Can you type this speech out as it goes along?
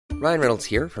Ryan Reynolds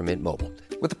here from Mint Mobile.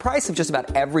 With the price of just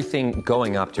about everything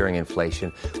going up during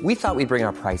inflation, we thought we'd bring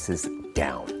our prices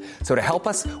down. So to help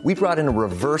us, we brought in a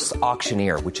reverse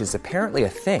auctioneer, which is apparently a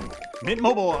thing. Mint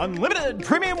Mobile Unlimited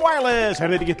Premium Wireless. How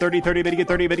to get 30, 30, bit to get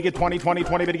 30, bit to get 20, 20,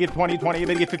 20, bit to get 20, 20,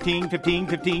 bit to get 15, 15,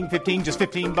 15, 15, just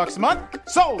 $15 a month?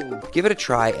 Sold! Give it a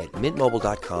try at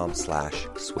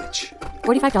mintmobile.com/switch.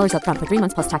 $45 up front for 3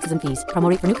 months plus taxes and fees. Promo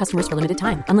rate for new customers for limited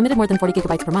time. Unlimited more than 40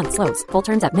 gigabytes per month. Slows full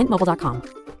terms at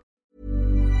mintmobile.com.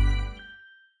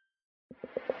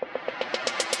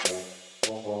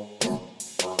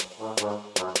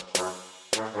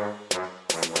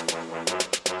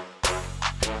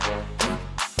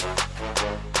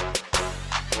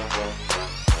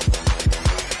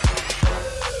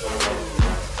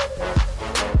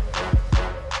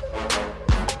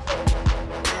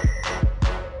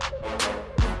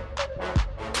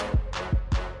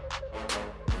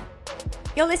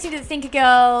 You're listening to the Thinker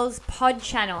Girls pod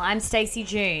channel. I'm Stacey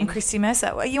June. And Christy Mercer.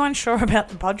 Are you unsure about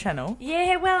the pod channel?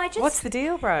 Yeah, well, I just... What's the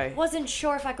deal, bro? Wasn't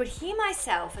sure if I could hear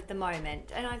myself at the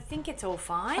moment, and I think it's all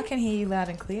fine. I can hear you loud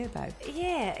and clear, babe.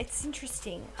 Yeah, it's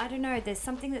interesting. I don't know. There's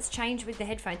something that's changed with the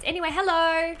headphones. Anyway,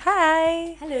 hello.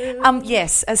 Hi. Hello.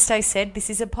 Yes, as Stace said,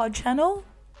 this is a pod channel.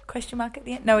 Question mark at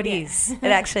the end? No, it is.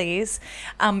 It actually is.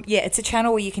 It's a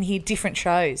channel where you can hear different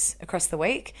shows across the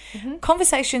week. Mm-hmm.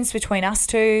 Conversations between us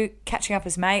two, catching up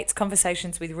as mates,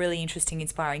 conversations with really interesting,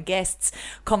 inspiring guests,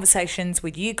 conversations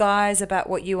with you guys about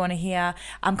what you want to hear,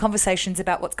 conversations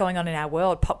about what's going on in our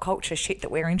world, pop culture, shit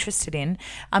that we're interested in.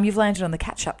 You've landed on the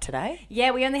catch-up today.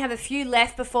 Yeah, we only have a few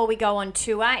left before we go on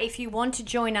tour. If you want to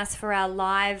join us for our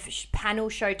live panel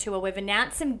show tour, we've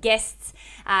announced some guests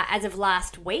as of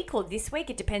last week or this week.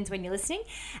 It depends when you're listening.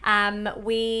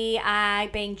 We are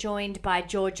being joined by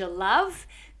Georgia Love,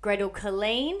 Gretel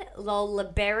Colleen, Lola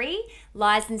Berry,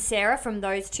 Liz and Sarah from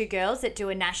those two girls that do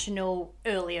a national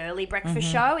early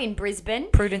breakfast show in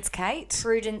Brisbane. Prudence Kate.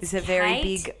 Prudence is a very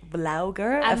big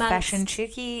blogger, a fashion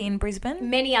chickie in Brisbane.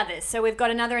 Many others. So we've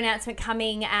got another announcement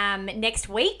coming next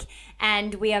week,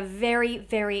 and we are very,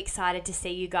 very excited to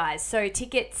see you guys. So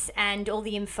tickets and all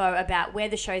the info about where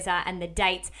the shows are and the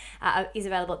dates is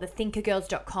available at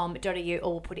thethinkergirls.com.au,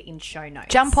 or we'll put it in show notes.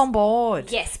 Jump on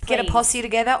board. Yes, please. Get a posse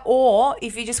together, or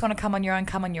if you just want to come on your own,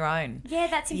 come on your own. Yeah,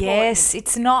 that's important. Yes,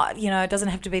 it's not, it doesn't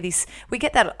have to be this. We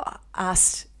get that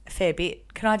asked a fair bit.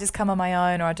 Can I just come on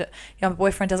my own, or my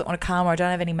boyfriend doesn't want to come, or I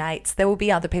don't have any mates? There will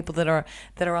be other people that are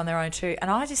on their own too.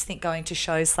 And I just think going to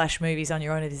shows / movies on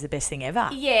your own is the best thing ever.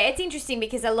 Yeah, it's interesting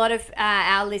because a lot of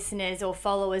our listeners or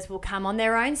followers will come on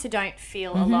their own, so don't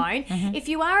feel alone. Mm-hmm. If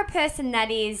you are a person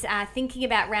that is thinking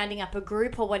about rounding up a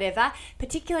group or whatever,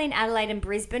 particularly in Adelaide and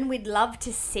Brisbane, we'd love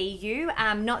to see you.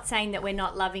 Not saying that we're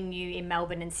not loving you in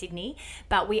Melbourne and Sydney,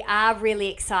 but we are really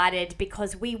excited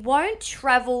because we won't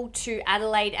travel to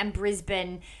Adelaide and Brisbane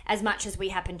as much as we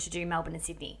happen to do Melbourne and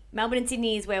Sydney. Melbourne and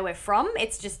Sydney is where we're from.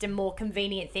 It's just a more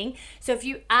convenient thing. So if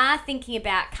you are thinking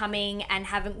about coming and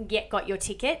haven't yet got your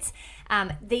tickets,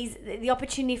 the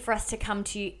opportunity for us to come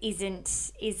to you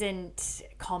isn't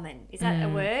common. Is that a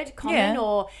word? Common,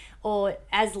 yeah. or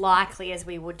as likely as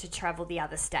we would to travel the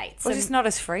other states. Well, it's not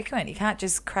as frequent. You can't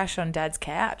just crash on Dad's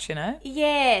couch,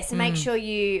 Yeah, so make sure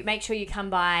you come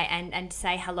by and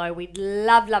say hello. We'd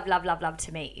love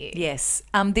to meet you. Yes.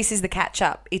 This is the catch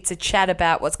up. It's a chat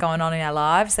about what's going on in our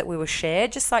lives that we will share,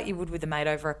 just like you would with a mate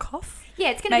over a coffee. Yeah,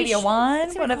 it's going to be maybe a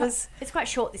wine, whatever's. It's quite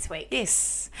short this week.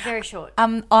 Yes, very short.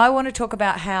 I want to talk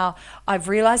about how I've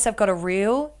realised I've got a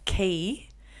real key,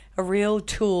 a real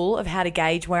tool of how to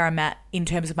gauge where I'm at in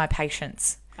terms of my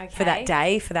patience for that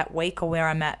day, for that week, or where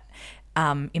I'm at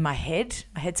in my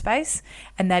headspace,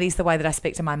 and that is the way that I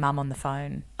speak to my mum on the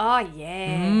phone. Oh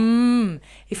yeah.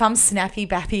 If I'm snappy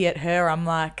bappy at her, I'm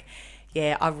like,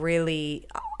 yeah, I've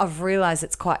realised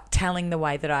it's quite telling the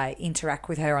way that I interact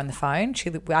with her on the phone.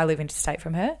 I live interstate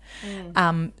from her,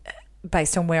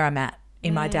 based on where I'm at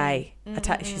in my day.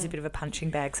 She's a bit of a punching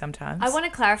bag sometimes. I want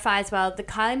to clarify as well, the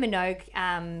Kylie Minogue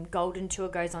Golden Tour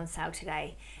goes on sale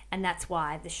today, and that's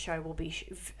why the show will be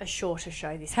a shorter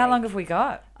show this week. How long have we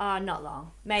got? Oh, not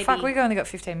long. Maybe. Fuck, we've only got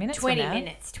 15 minutes 20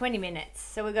 minutes.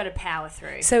 So we've got to power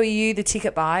through. So are you the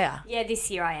ticket buyer? Yeah, this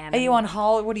year I am. Are you on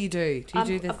hold? What do you do?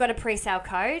 I've got a pre-sale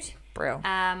code. Brill.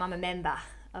 I'm a member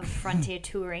of Frontier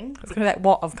Touring. I was going to say,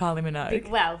 what of Kylie Minogue?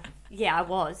 Well, yeah, I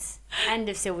was. And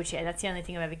of Silverchair. That's the only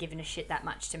thing I've ever given a shit that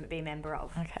much to be a member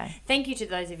of. Okay. Thank you to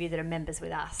those of you that are members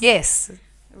with us. Yes.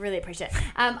 Really appreciate it.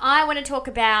 I want to talk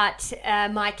about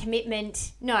my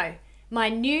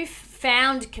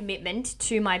newfound commitment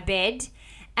to my bed.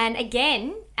 And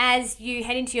again, as you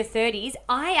head into your 30s,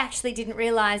 I actually didn't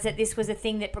realise that this was a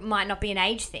thing that might not be an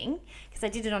age thing, because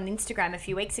because I did it on Instagram a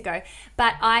few weeks ago,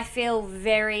 but I feel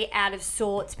very out of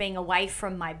sorts being away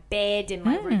from my bed and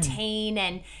my routine,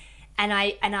 and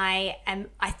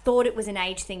I thought it was an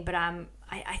age thing, but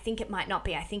I think it might not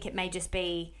be. I think it may just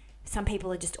be some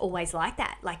people are just always like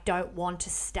that, like don't want to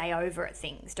stay over at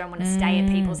things, don't want to stay at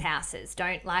people's houses,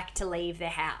 don't like to leave their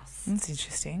house. That's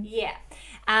interesting. Yeah.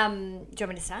 Do you want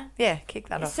me to start? Yeah, kick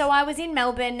that off. So I was in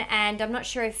Melbourne, and I'm not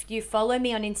sure if you follow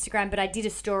me on Instagram, but I did a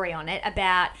story on it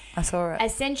about... I saw it.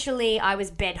 Essentially, I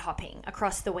was bed hopping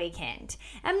across the weekend.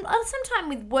 And sometime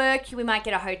with work, we might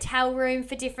get a hotel room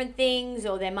for different things,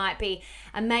 or there might be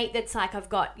a mate that's like, I've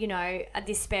got,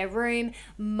 this spare room.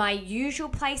 My usual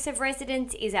place of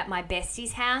residence is at my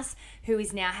bestie's house, who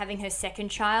is now having her second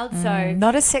child. So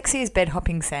not as sexy as bed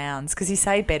hopping sounds, because you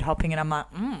say bed hopping and I'm like,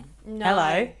 No,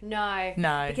 hello.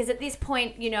 No. Because at this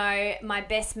point, my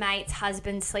best mate's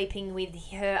husband sleeping with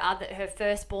her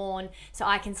firstborn, so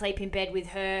I can sleep in bed with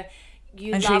her.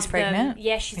 And she's pregnant?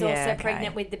 Yeah, she's also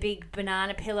pregnant with the big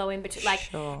banana pillow in between.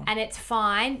 Sure. And it's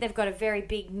fine. They've got a very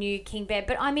big new king bed,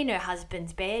 but I'm in her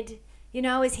husband's bed.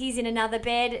 As he's in another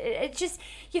bed. It just,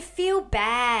 you feel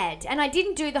bad. And I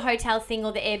didn't do the hotel thing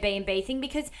or the Airbnb thing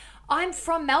because I'm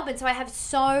from Melbourne, so I have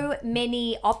so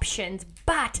many options.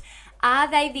 But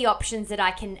are they the options that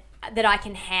I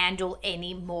can handle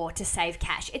anymore to save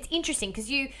cash? It's interesting because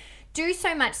you do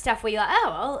so much stuff where you're like, oh,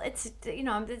 well, it's,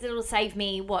 it'll save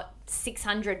me,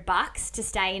 $600 to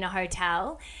stay in a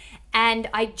hotel. And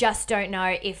I just don't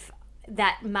know if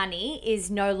that money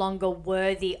is no longer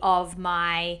worthy of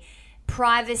my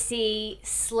privacy,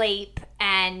 sleep,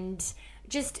 and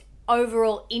just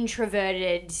overall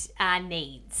introverted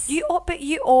needs. But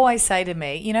you always say to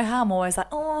me, you know how I'm always like,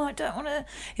 oh, I don't want to.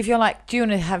 If you're like, do you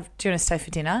want to stay for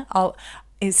dinner?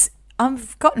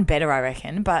 I've gotten better, I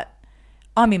reckon, but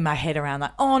I'm in my head around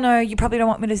like, oh no, you probably don't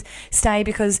want me to stay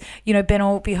because, Ben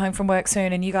will be home from work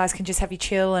soon and you guys can just have your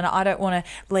chill and I don't want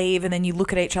to leave. And then you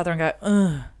look at each other and go,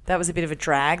 ugh, that was a bit of a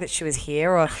drag that she was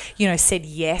here, or, said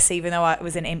yes even though it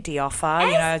was an empty offer.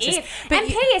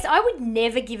 P.S. I would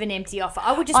never give an empty offer.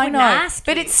 I would just wouldn't ask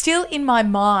but you. It's still in my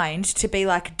mind to be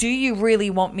like, do you really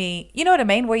want me? You know what I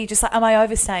mean? Where you just like, am I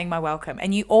overstaying my welcome?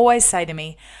 And you always say to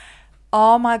me,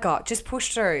 oh my God, just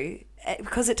push through,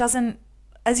 because it doesn't.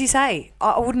 As you say,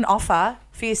 I wouldn't offer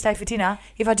for you to stay for dinner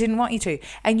if I didn't want you to.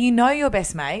 And your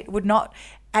best mate would not,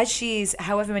 as she is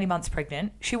however many months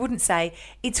pregnant, she wouldn't say,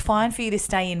 it's fine for you to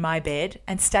stay in my bed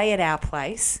and stay at our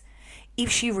place if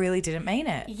she really didn't mean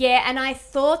it. Yeah, and I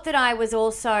thought that I was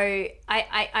also,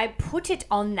 I put it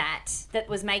on that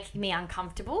was making me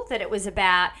uncomfortable, that it was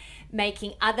about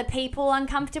making other people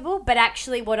uncomfortable, but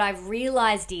actually what I've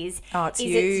realised is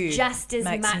it's just as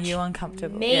makes much you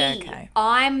uncomfortable. Me. Yeah, okay.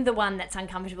 I'm the one that's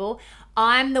uncomfortable.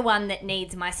 I'm the one that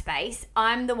needs my space.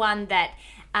 I'm the one that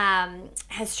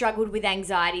has struggled with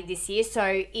anxiety this year.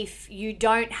 So if you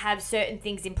don't have certain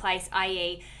things in place,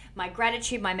 i.e. my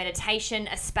gratitude, my meditation,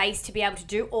 a space to be able to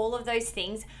do all of those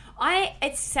things,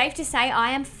 it's safe to say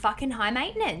I am fucking high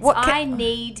maintenance. I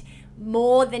need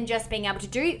more than just being able to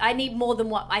do. I need more than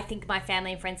what I think my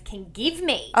family and friends can give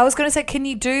me. I was going to say, can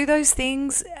you do those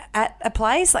things at a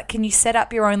place? Like, can you set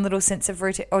up your own little sense of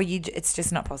routine, or it's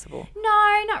just not possible?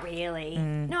 No, not really.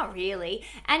 Not really.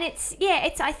 And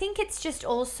I think it's just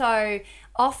also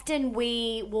often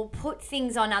we will put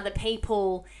things on other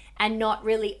people and not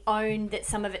really own that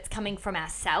some of it's coming from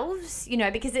ourselves,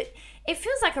 because it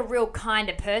feels like a real kind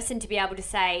of person to be able to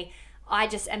say, I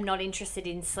just am not interested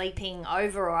in sleeping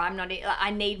over, or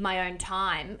I need my own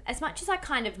time. As much as I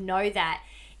kind of know that,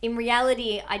 in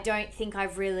reality, I don't think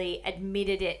I've really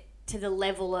admitted it to the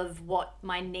level of what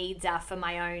my needs are for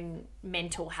my own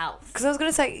mental health. Because I was going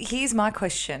to say, here's my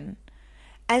question.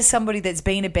 As somebody that's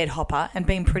been a bed hopper and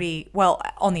been pretty, well,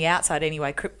 on the outside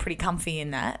anyway, pretty comfy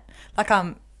in that, like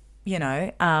I've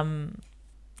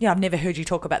never heard you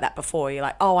talk about that before. You're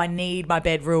like, oh, I need my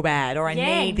bed real bad, or I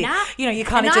need the, you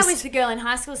kind of just. I was the girl in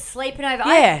high school sleeping over.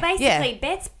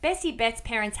 Bessie Beth's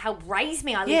parents helped raise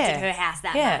me. I lived at her house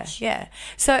that much. Yeah.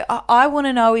 So I want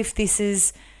to know if this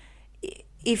is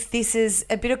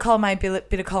a bit of column A,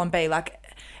 bit of column B. Like,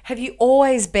 have you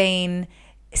always been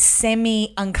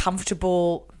semi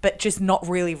uncomfortable, but just not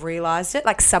really realised it,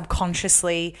 like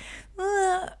subconsciously?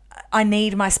 I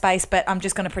need my space, but I'm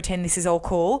just going to pretend this is all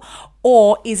cool?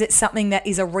 Or is it something that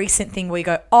is a recent thing where you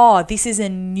go, oh, this is a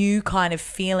new kind of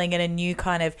feeling and a new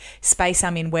kind of space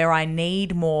I'm in where I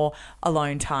need more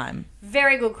alone time?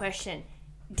 Very good question.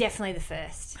 Definitely the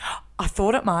first. I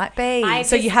thought it might be. I've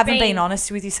So you just haven't been- been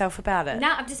honest with yourself about it?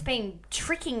 No, I've just been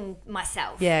tricking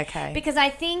myself. Yeah, okay. Because I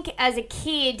think as a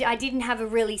kid, I didn't have a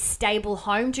really stable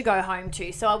home to go home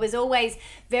to. So I was always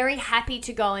very happy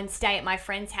to go and stay at my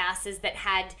friends' houses that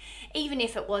had, even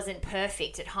if it wasn't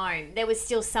perfect at home, there was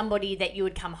still somebody that you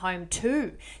would come home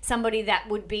to, somebody that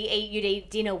would be you'd eat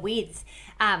dinner with.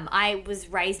 I was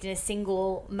raised in a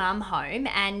single mum home,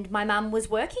 and my mum was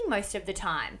working most of the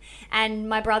time. And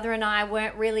my brother and I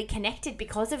weren't really connected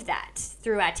because of that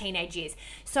through our teenage years.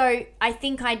 So I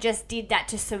think I just did that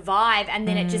to survive, and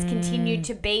then it just continued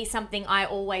to be something I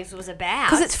always was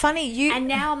about. Because it's funny, And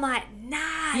now I'm like,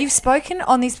 nah. you've spoken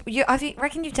on this. I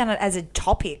reckon you've done it as a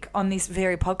topic on this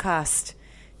very podcast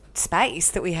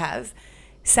space that we have,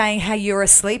 saying how you're a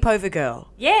sleepover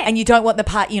girl. Yeah. And you don't want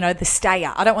the the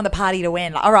stayer. I don't want the party to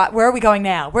end. Like, all right, where are we going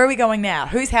now? Where are we going now?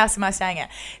 Whose house am I staying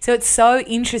at? So it's so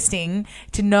interesting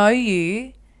to know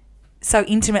you so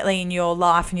intimately in your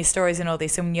life and your stories and all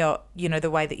this, and your, the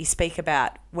way that you speak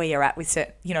about where you're at with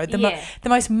certain, the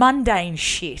most mundane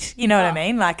shit. You know what I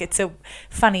mean? Like, it's a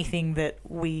funny thing that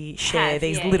we share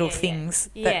these little things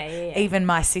that even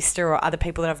my sister or other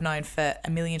people that I've known for a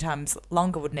million times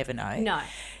longer would never know. No.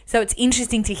 So it's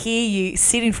interesting to hear you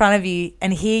sit in front of you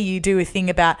and hear you do a thing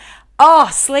about,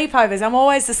 sleepovers. I'm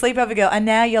always the sleepover girl. And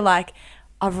now you're like,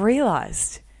 I've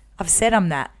realised. I've said I'm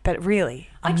that, but really,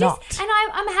 I'm not. And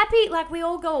I'm happy, like, we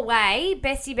all go away.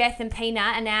 Bestie, Beth and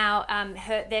Peanut are now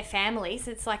their families.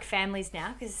 It's like families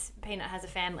now because Peanut has a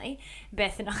family.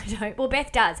 Beth and I don't. Well,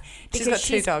 Beth does. She's got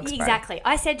two dogs, bro. Exactly.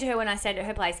 I said to her when I stayed at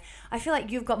her place, I feel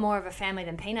like you've got more of a family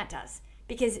than Peanut does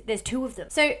because there's two of them.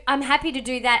 So I'm happy to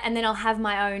do that, and then I'll have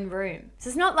my own room. So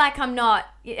it's not like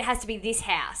it has to be this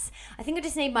house. I think I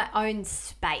just need my own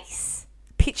space.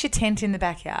 Pitch a tent in the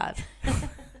backyard.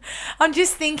 I'm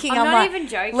just thinking, I'm not like, even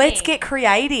joking. Let's get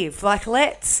creative. Like,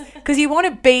 because you want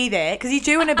to be there, because you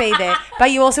do want to be there,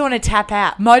 but you also want to tap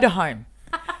out. Motorhome.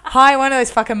 Hire one of those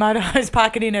fucking motorhomes,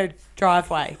 park it in a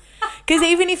driveway. Because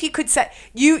even if you could say,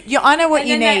 I know what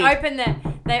you need. And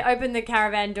then they open the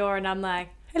caravan door, and I'm like,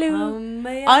 hello.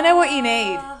 I know what you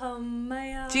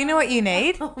need. Do you know what you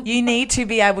need? You need to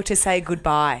be able to say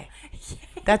goodbye.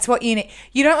 That's what you need.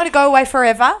 You don't want to go away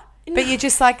forever, but you're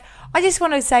just like, I just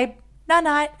want to say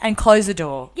night and close the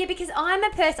door. Yeah, because I'm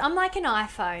a person, I'm like an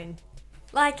iPhone.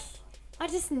 Like, I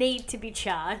just need to be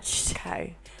charged.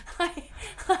 Okay.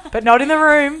 But not in the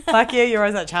room. Like, you're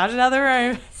always like, charge another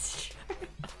room. That's true.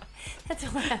 That's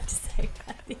all I have to say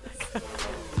about this.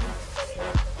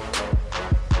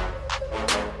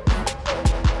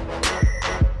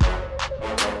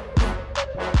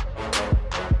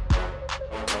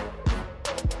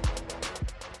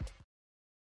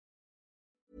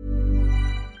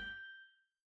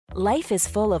 Life is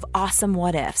full of awesome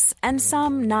what-ifs, and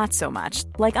some not so much,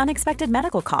 like unexpected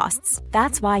medical costs.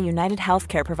 That's why United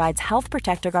Healthcare provides Health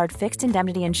Protector Guard fixed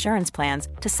indemnity insurance plans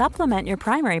to supplement your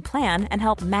primary plan and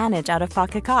help manage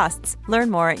out-of-pocket costs.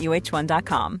 Learn more at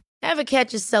uh1.com. Ever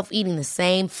catch yourself eating the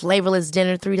same flavorless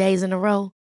dinner 3 days in a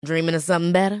row? Dreaming of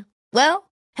something better? Well,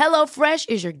 HelloFresh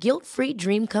is your guilt-free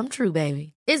dream come true,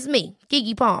 baby. It's me,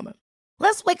 Keke Palmer.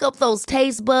 Let's wake up those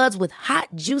taste buds with hot,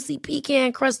 juicy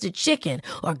pecan-crusted chicken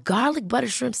or garlic butter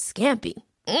shrimp scampi.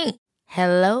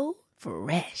 Hello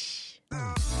Fresh.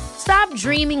 Stop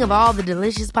dreaming of all the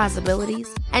delicious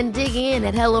possibilities and dig in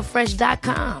at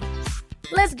HelloFresh.com.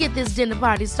 Let's get this dinner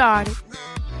party started.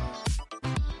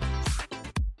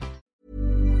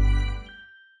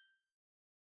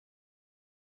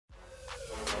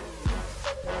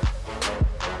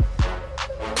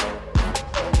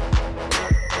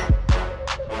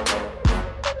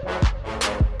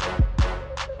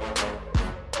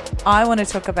 I want to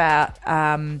talk about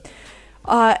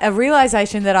a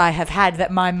realisation that I have had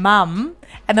that my mum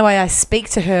and the way I speak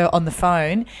to her on the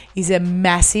phone is a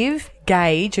massive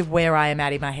gauge of where I am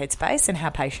at in my headspace and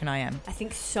how patient I am. I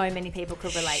think so many people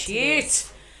could relate to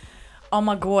this. Oh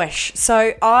my gosh.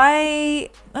 So I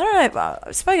don't know,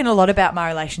 I've spoken a lot about my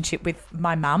relationship with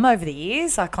my mum over the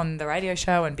years, like on the radio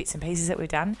show and bits and pieces that we've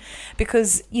done,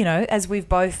 because, as we've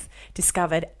both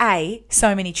discovered,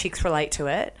 so many chicks relate to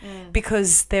it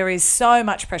because there is so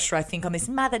much pressure, I think, on this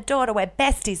mother-daughter, we're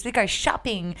besties, we go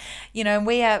shopping,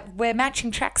 we're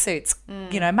matching tracksuits,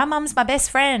 my mum's my best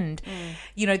friend,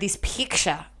 this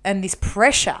picture and this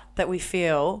pressure that we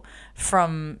feel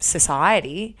from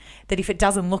society that if it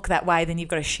doesn't look that way, then you've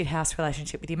got a shithouse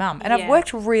relationship with your mum. And I've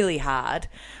worked really hard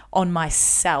on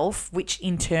myself, which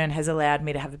in turn has allowed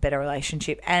me to have a better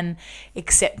relationship and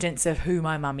acceptance of who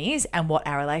my mum is and what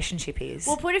our relationship is.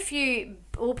 We'll put a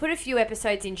few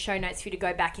episodes in show notes for you to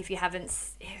go back if you haven't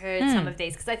heard some of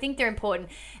these, because I think they're important.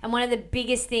 And one of the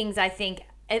biggest things I think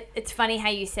it's funny how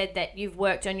you said that you've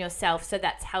worked on yourself, so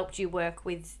that's helped you work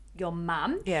with your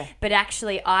mum. Yeah. But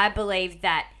actually, I believe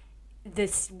that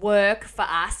this work for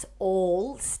us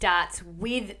all starts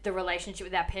with the relationship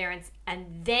with our parents,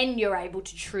 and then you're able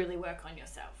to truly work on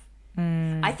yourself.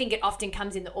 I think it often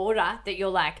comes in the order that you're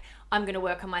like, I'm going to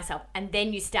work on myself, and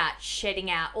then you start shedding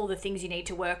out all the things you need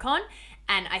to work on.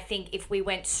 And I think if we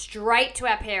went straight to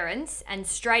our parents and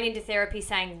straight into therapy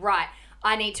saying, right,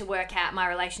 I need to work out my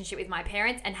relationship with my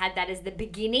parents, and had that as the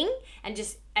beginning, and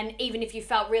even if you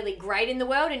felt really great in the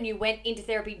world and you went into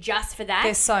therapy just for that,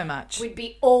 There's so much. we'd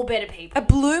be all better people. It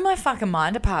blew my fucking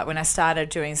mind apart when I started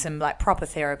doing some like proper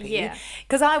therapy. Yeah.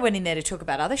 Because I went in there to talk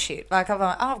about other shit. Like I've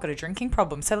got a drinking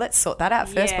problem, so let's sort that out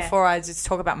first Yeah. before I just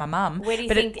talk about my mum. Where do you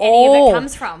But think any of it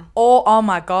comes from? Oh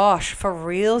my gosh, for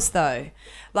reals though.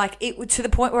 Like it to the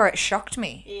point where it shocked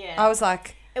me. Yeah. I was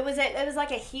like, It was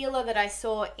like a healer that I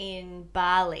saw in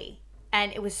Bali,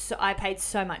 and it was I paid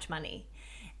so much money,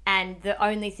 and the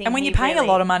only thing. and when you're paying a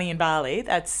lot of money in Bali,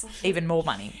 that's even more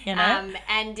money, you know?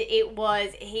 And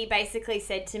he basically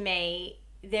said to me,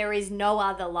 there is no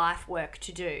other life work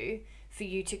to do for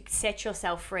you to set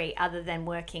yourself free other than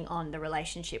working on the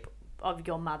relationship of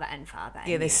your mother and father.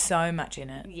 Yeah, there's so much in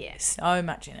it. Yeah. So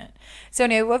much in it. So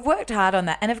anyway, we've worked hard on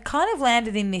that and have kind of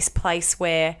landed in this place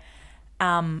where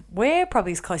we're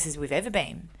probably as close as we've ever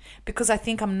been, because I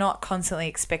think I'm not constantly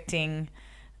expecting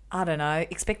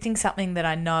something that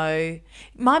I know.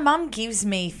 My mum gives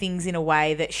me things in a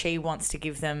way that she wants to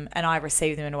give them, and I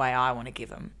receive them in a way I want to give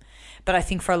them. But I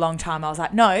think for a long time I was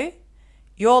like, no,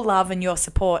 your love and your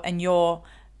support and your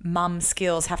mum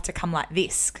skills have to come like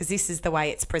this, because this is the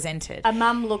way it's presented. A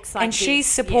mum looks like and this. she's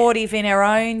supportive in her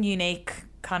own unique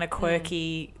kind of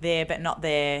quirky there but not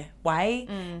there way.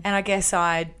 And I guess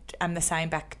I am the same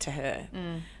back to her.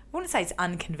 I wouldn't say it's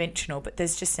unconventional, but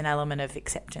there's just an element of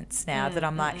acceptance now that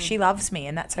I'm like, she loves me,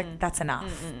 and that's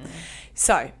enough.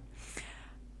 So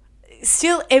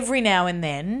still every now and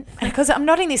then, because I'm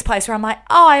not in this place where I'm like,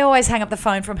 oh, I always hang up the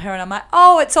phone from her and I'm like,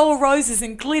 oh, it's all roses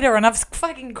and glitter and I've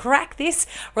fucking cracked this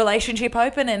relationship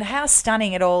open and how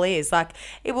stunning it all is. Like,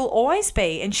 it will always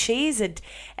be. And she's a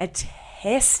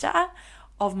tester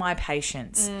of my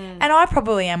patience. And I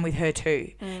probably am with her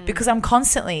too, because I'm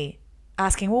constantly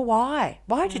asking, well, why?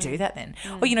 Why'd you do that then?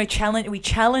 Or, you know, we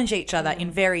challenge each other in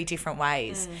very different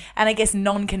ways. And I guess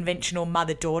non-conventional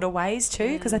mother-daughter ways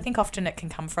too, because I think often it can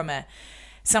come from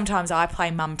sometimes I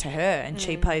play mum to her and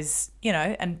she plays, you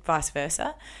know, and vice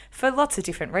versa, for lots of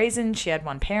different reasons. She had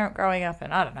one parent growing up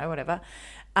and I don't know, whatever.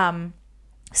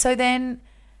 So then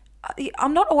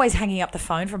I'm not always hanging up the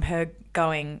phone from her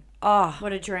going, oh,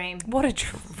 What a dream.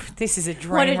 this is a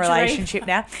dream What a dream. relationship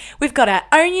now. We've got our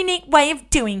own unique way of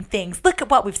doing things. Look at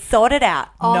what we've sorted out.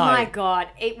 Oh no. my God.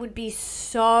 It would be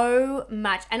so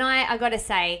much. And I got to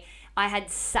say, I had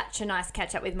such a nice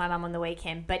catch up with my mum on the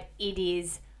weekend, but it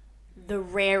is the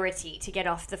rarity to get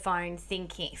off the phone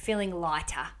feeling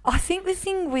lighter. I think the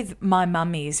thing with my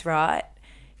mum is, right,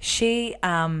 she's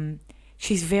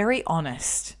very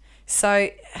honest. So,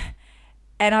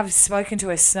 and I've spoken to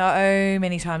her so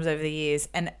many times over the years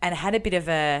and had a bit of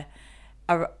a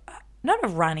not a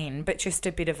run-in, but just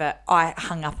a bit of I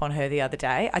hung up on her the other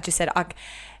day. I just said,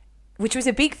 which was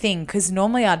a big thing, because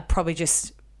normally I'd probably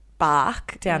just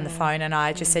bark down the phone, and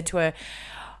I just said to her,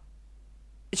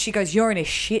 she goes, you're in a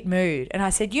shit mood. And I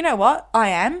said, you know what? I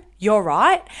am. You're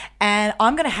right. And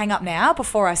I'm going to hang up now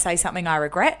before I say something I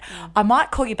regret. I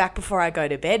might call you back before I go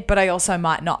to bed, but I also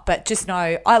might not. But just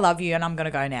know I love you and I'm going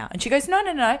to go now. And she goes, no,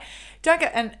 don't go.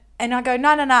 And I go, no,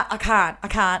 I can't.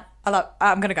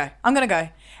 I'm going to go.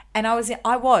 And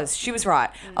she was right.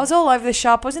 I was all over the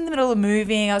shop. I was in the middle of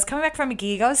moving. I was coming back from a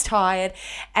gig. I was tired.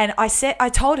 And I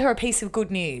told her a piece of good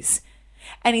news.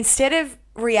 And instead of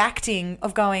reacting,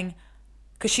 of going,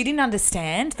 because she didn't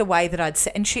understand the way that I'd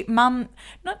said, and she's not,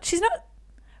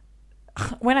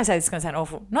 when I say this, it's going to sound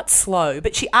awful, not slow,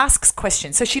 but she asks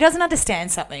questions. So she doesn't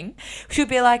understand something. I'll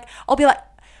be like,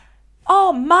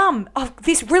 oh, Mum,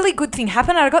 this really good thing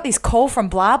happened. I got this call from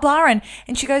blah, blah. And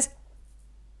she goes,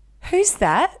 who's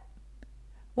that?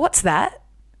 What's that?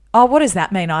 Oh, what does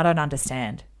that mean? I don't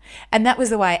understand. And that was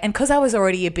the way. And because I was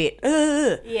already a bit,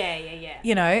 Yeah.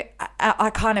 you know, I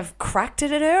kind of cracked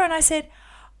it at her and I said,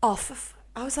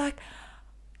 I was like,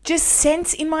 just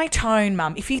sense in my tone,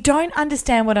 Mum, if you don't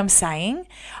understand what I'm saying,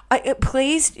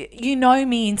 please, you know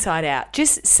me inside out.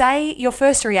 Just say your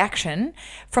first reaction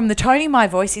from the tone in my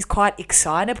voice is quite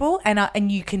excitable, and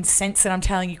you can sense that I'm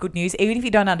telling you good news. Even if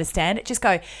you don't understand it, just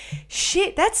go,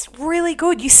 shit, that's really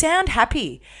good. You sound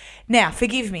happy. Now,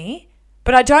 forgive me,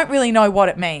 but I don't really know what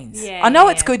it means. Yeah, I know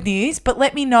yeah. it's good news, but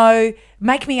let me know,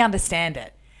 make me understand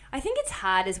it. I think it's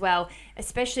hard as well,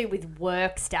 especially with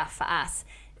work stuff for us.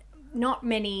 Not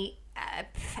many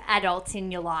adults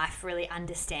in your life really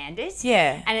understand it.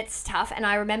 Yeah. And it's tough. And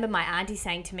I remember my auntie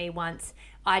saying to me once,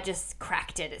 I just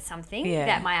cracked it at something Yeah.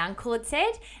 that my uncle had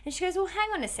said. And she goes, well, hang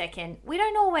on a second. We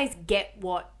don't always get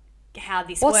how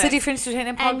this What's works. the difference between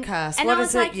a podcast? And What I is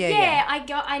was it?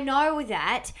 like, I know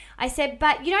that. I said,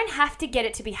 but you don't have to get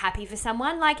it to be happy for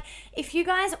someone. Like, if you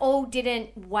guys all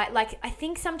didn't wait, like, I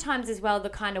think sometimes as well, the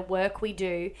kind of work we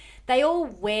do, they all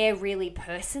wear really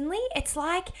personally. It's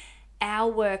like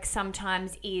our work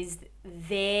sometimes is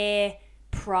their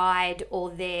pride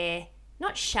or their,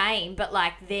 not shame, but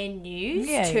like their news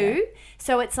too. Yeah.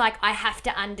 So it's like I have to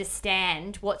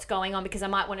understand what's going on because I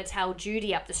might want to tell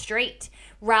Judy up the street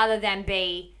rather than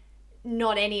be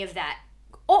not any of that.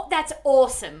 Oh, that's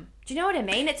awesome. Do you know what I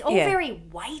mean? It's all very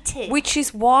weighted. Which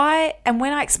is why, and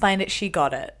when I explained it, she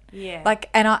got it. Yeah. Like,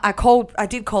 and I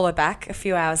did call her back a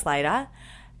few hours later,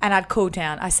 and I'd cooled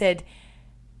down. I said,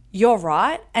 "You're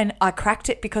right," and I cracked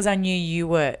it because I knew you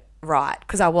were right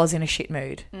because I was in a shit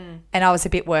mood and I was a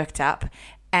bit worked up,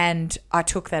 and I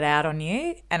took that out on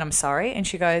you, and I'm sorry. And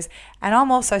she goes, "And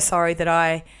I'm also sorry that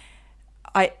I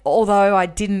although I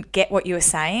didn't get what you were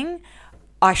saying,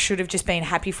 I should have just been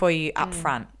happy for you up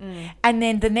front." And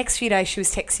then the next few days she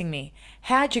was texting me,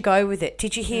 "How'd you go with it?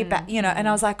 Did you hear back?" You know, and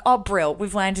I was like, "Oh, brill,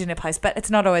 we've landed in a place," but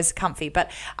it's not always comfy. But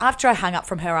after I hung up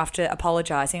from her after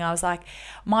apologising, I was like,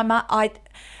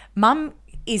 Mum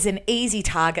is an easy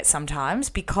target sometimes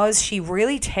because she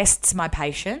really tests my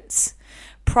patience,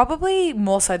 probably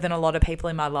more so than a lot of people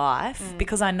in my life,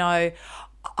 because I know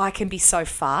I can be so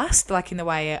fast, like in the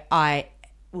way I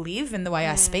live and the way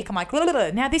I speak. I'm like,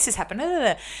 now this has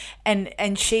happened.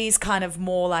 And she's kind of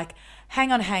more like,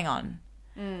 hang on.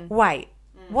 Wait,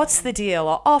 what's the deal?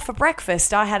 Or, oh, for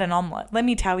breakfast I had an omelette. Let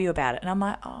me tell you about it. And I'm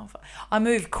like, oh, I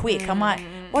move quick. I'm like,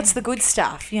 what's the good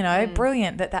stuff? You know,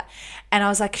 brilliant. That. And I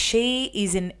was like,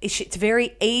 it's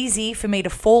very easy for me to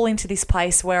fall into this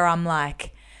place where I'm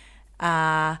like,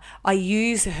 I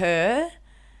use her.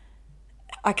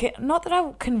 I can, not that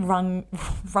I can run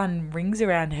rings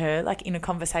around her like in a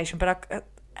conversation, but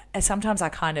sometimes I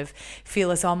kind of feel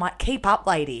as though I'm like, keep up,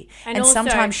 lady. And also,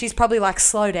 sometimes she's probably like,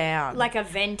 slow down. Like a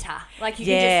venter. Like you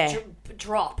can just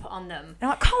drop on them. And I'm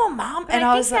like, come on, Mum. But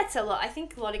I think that's a lot. I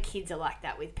think a lot of kids are like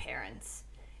that with parents.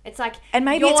 It's like, and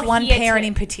maybe it's one parent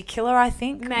in particular, I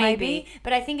think. Maybe.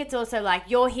 But I think it's also like,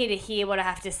 you're here to hear what I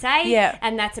have to say. Yeah.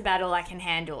 And that's about all I can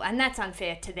handle. And that's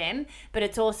unfair to them. But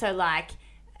it's also like,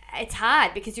 it's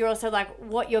hard because you're also like,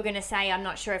 what you're going to say, I'm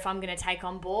not sure if I'm going to take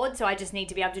on board. So I just need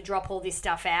to be able to drop all this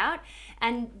stuff out.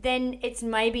 And then it's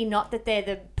maybe not that they're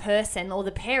the person or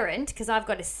the parent, because I've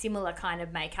got a similar kind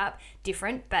of makeup,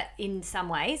 different, but in some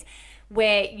ways,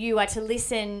 where you are to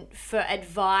listen for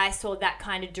advice or that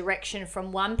kind of direction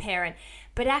from one parent.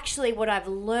 But actually what I've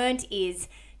learned is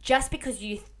just because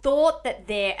you thought that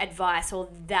their advice or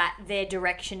that their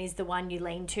direction is the one you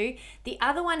lean to, the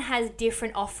other one has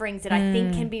different offerings that I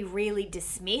think can be really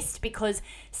dismissed because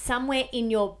somewhere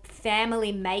in your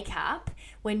family makeup,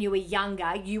 when you were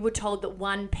younger, you were told that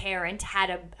one parent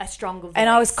had a stronger voice. And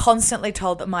I was constantly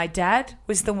told that my dad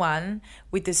was the one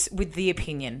with the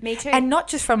opinion. Me too. And not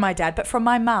just from my dad, but from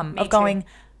my mum of going,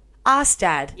 ask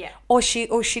Dad. Yeah. Or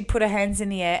she'd put her hands in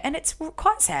the air. And it's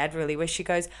quite sad really where she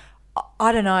goes,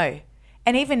 I don't know.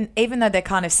 And even though they're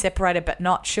kind of separated but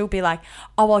not, she'll be like,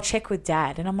 oh, I'll check with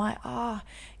Dad. And I'm like, oh,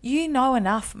 you know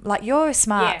enough. Like, you're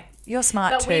smart. Yeah. You're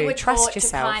smart but too. We were Trust taught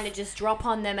yourself. to kind of just drop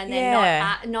on them and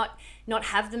then not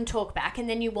have them talk back. And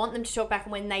then you want them to talk back.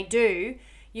 And when they do,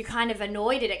 you're kind of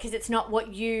annoyed at it because it's not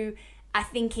what you are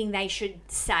thinking they should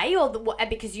say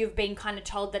because you've been kind of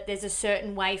told that there's a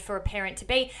certain way for a parent to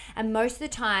be. And most of the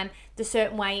time, the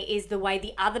certain way is the way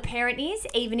the other parent is,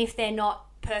 even if they're not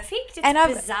perfect.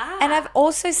 It's bizarre. And I've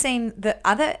also seen the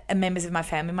other members of my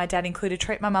family, my dad included,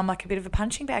 treat my mum like a bit of a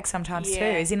punching bag sometimes too,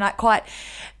 as in like quite,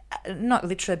 not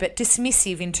literally, but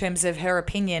dismissive in terms of her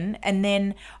opinion. And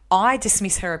then I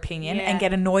dismiss her opinion and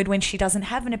get annoyed when she doesn't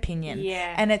have an opinion.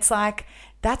 Yeah. And it's like,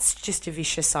 that's just a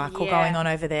vicious cycle going on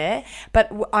over there.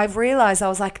 But I've realised, I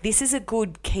was like, this is a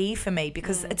good key for me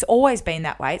because it's always been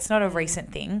that way. It's not a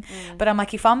recent thing. But I'm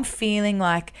like, if I'm feeling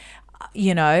like,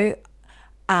 you know,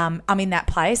 I'm in that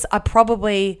place, I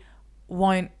probably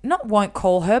won't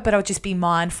call her, but I'll just be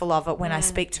mindful of it when I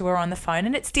speak to her on the phone.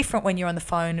 And it's different when you're on the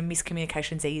phone, and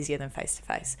miscommunication's easier than face to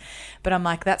face. But I'm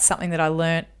like, that's something that I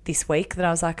learnt this week, that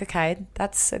I was like, okay,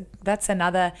 that's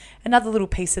another little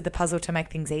piece of the puzzle to make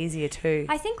things easier too.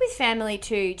 I think with family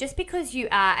too, just because you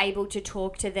are able to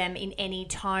talk to them in any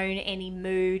tone, any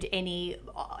mood, any,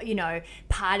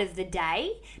 part of the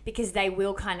day, because they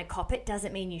will kind of cop it,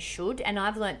 doesn't mean you should. And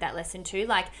I've learnt that lesson too.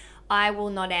 Like, I will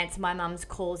not answer my mum's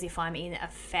calls if I'm in a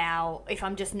foul, if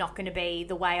I'm just not going to be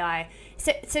the way I...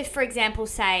 So for example,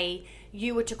 say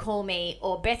you were to call me,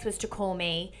 or Beth was to call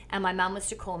me, and my mum was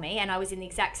to call me, and I was in the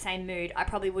exact same mood, I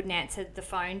probably wouldn't answer the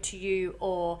phone to you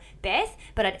or Beth,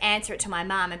 but I'd answer it to my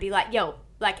mum and be like, yo,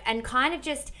 like, and kind of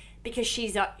just... because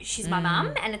she's my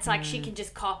mum, and it's like she can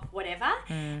just cop whatever.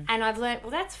 And I've learned,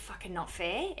 well, that's fucking not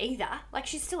fair either. Like,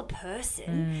 she's still a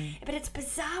person. But it's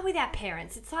bizarre with our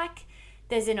parents. It's like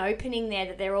there's an opening there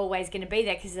that they're always going to be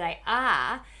there because they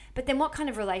are. But then what kind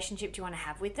of relationship do you want to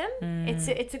have with them?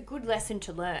 It's a good lesson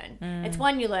to learn. It's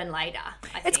one you learn later, I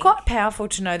think. It's quite powerful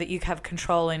to know that you have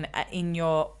control in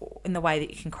the way that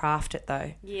you can craft it,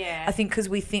 though. Yeah. I think because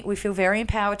we feel very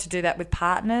empowered to do that with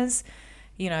partners,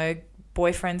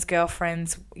 boyfriends,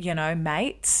 girlfriends,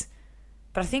 mates.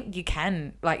 But I think you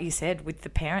can, like you said, with the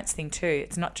parents thing too.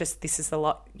 It's not just this is the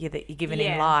lot that you're given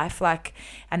in life,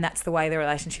 and that's the way the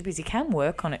relationship is. You can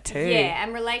work on it too. Yeah,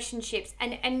 and relationships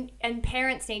and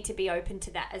parents need to be open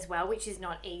to that as well, which is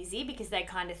not easy because they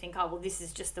kind of think, oh, well, this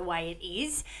is just the way it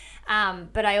is.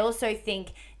 But I also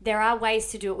think there are ways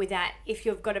to do it without, if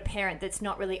you've got a parent that's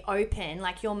not really open,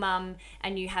 like your mum,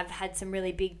 and you have had some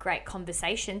really big, great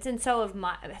conversations, and so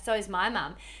is my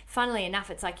mum. Funnily enough,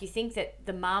 it's like you think that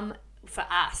the mum, for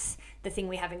us, the thing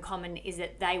we have in common is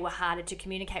that they were harder to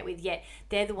communicate with, yet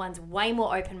they're the ones way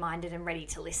more open-minded and ready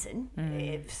to listen.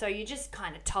 So you just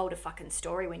kind of told a fucking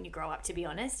story when you grow up, to be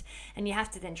honest, and you have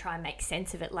to then try and make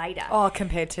sense of it later. Oh,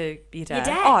 compared to your dad? Your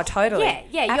dad. Oh, totally.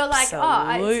 Yeah. You're like,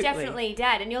 oh, it's definitely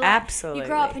dad. And you're like, absolutely. You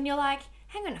grow up and you're like,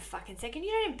 hang on a fucking second,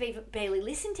 you don't barely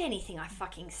listen to anything I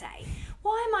fucking say.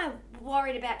 Why am I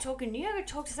worried about talking to you? I'm going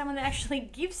to talk to someone that actually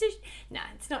gives a... No,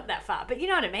 it's not that far, but you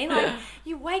know what I mean? Like,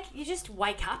 you just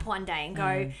wake up one day and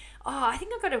go, oh, I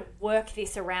think I've got to work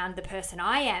this around the person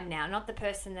I am now, not the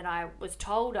person that I was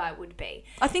told I would be.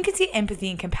 I think it's your empathy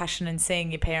and compassion and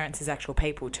seeing your parents as actual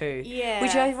people too. Yeah.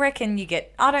 Which I reckon you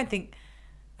get... I don't think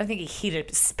you hit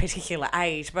a particular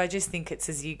age, but I just think it's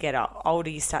as you get older,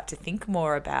 you start to think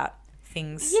more about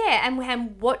things. Yeah, and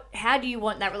how do you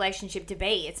want that relationship to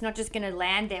be? It's not just going to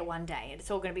land there one day and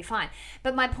it's all going to be fine.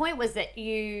 But my point was that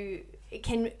you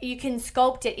can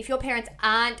sculpt it. If your parents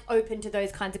aren't open to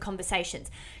those kinds of conversations,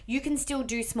 you can still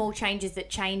do small changes that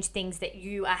change things, that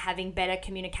you are having better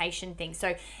communication things.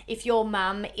 So if your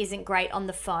mum isn't great on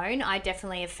the phone, I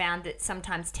definitely have found that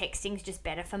sometimes texting is just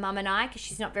better for mum and I, because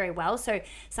she's not very well. So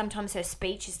sometimes her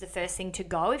speech is the first thing to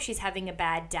go if she's having a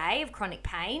bad day of chronic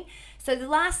pain. So the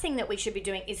last thing that we should be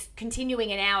doing is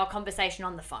continuing an hour conversation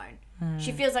on the phone.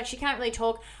 She feels like she can't really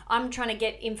talk. I'm trying to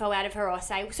get info out of her or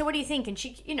say, so what do you think? And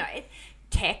she,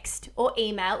 text or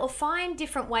email or find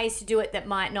different ways to do it that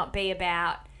might not be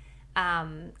about,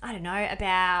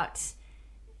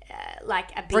 like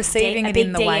a big receiving it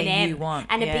in the way you want.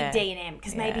 And a big D&M,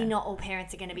 because maybe not all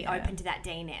parents are going to be open to that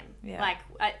D&M. Yeah. Like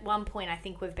at one point, I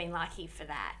think we've been lucky for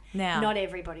that. Now, not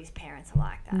everybody's parents are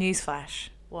like that. Newsflash.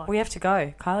 What? We have to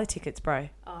go. Kylie tickets, bro.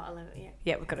 Oh, I love it, yeah.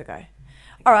 Yeah, we've got to go.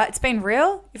 All right, it's been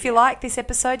real. If you like this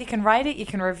episode, you can rate it, you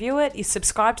can review it, you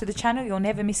subscribe to the channel, you'll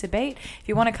never miss a beat. If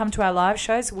you want to come to our live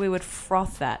shows, we would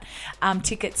froth that.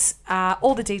 Tickets,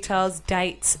 all the details,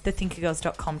 dates,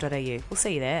 thethinkergirls.com.au. We'll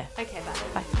see you there. Okay,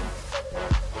 bye. Bye.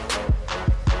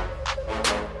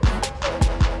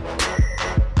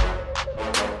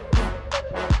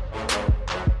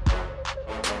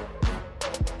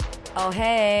 Oh,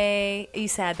 hey. Are you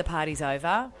sad the party's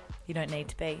over? You don't need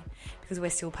to be, because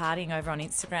we're still partying over on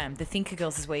Instagram. The Thinker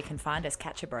Girls is where you can find us.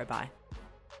 Catch a bro, bye.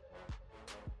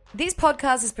 This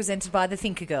podcast is presented by The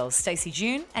Thinker Girls, Stacey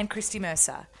June and Christy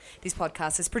Mercer. This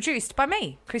podcast is produced by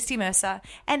me, Christy Mercer,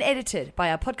 and edited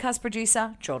by our podcast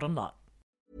producer, Jordan Lott.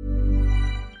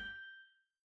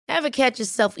 Ever catch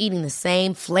yourself eating the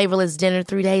same flavorless dinner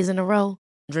 3 days in a row?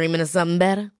 Dreaming of something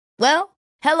better? Well,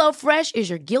 HelloFresh is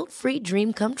your guilt-free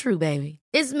dream come true, baby.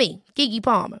 It's me, Keke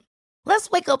Palmer.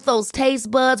 Let's wake up those taste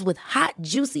buds with hot,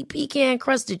 juicy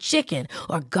pecan-crusted chicken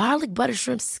or garlic butter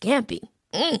shrimp scampi.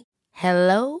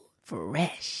 Hello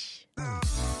Fresh.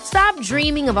 Stop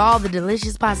dreaming of all the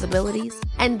delicious possibilities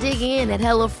and dig in at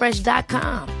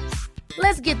HelloFresh.com.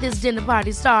 Let's get this dinner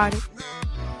party started.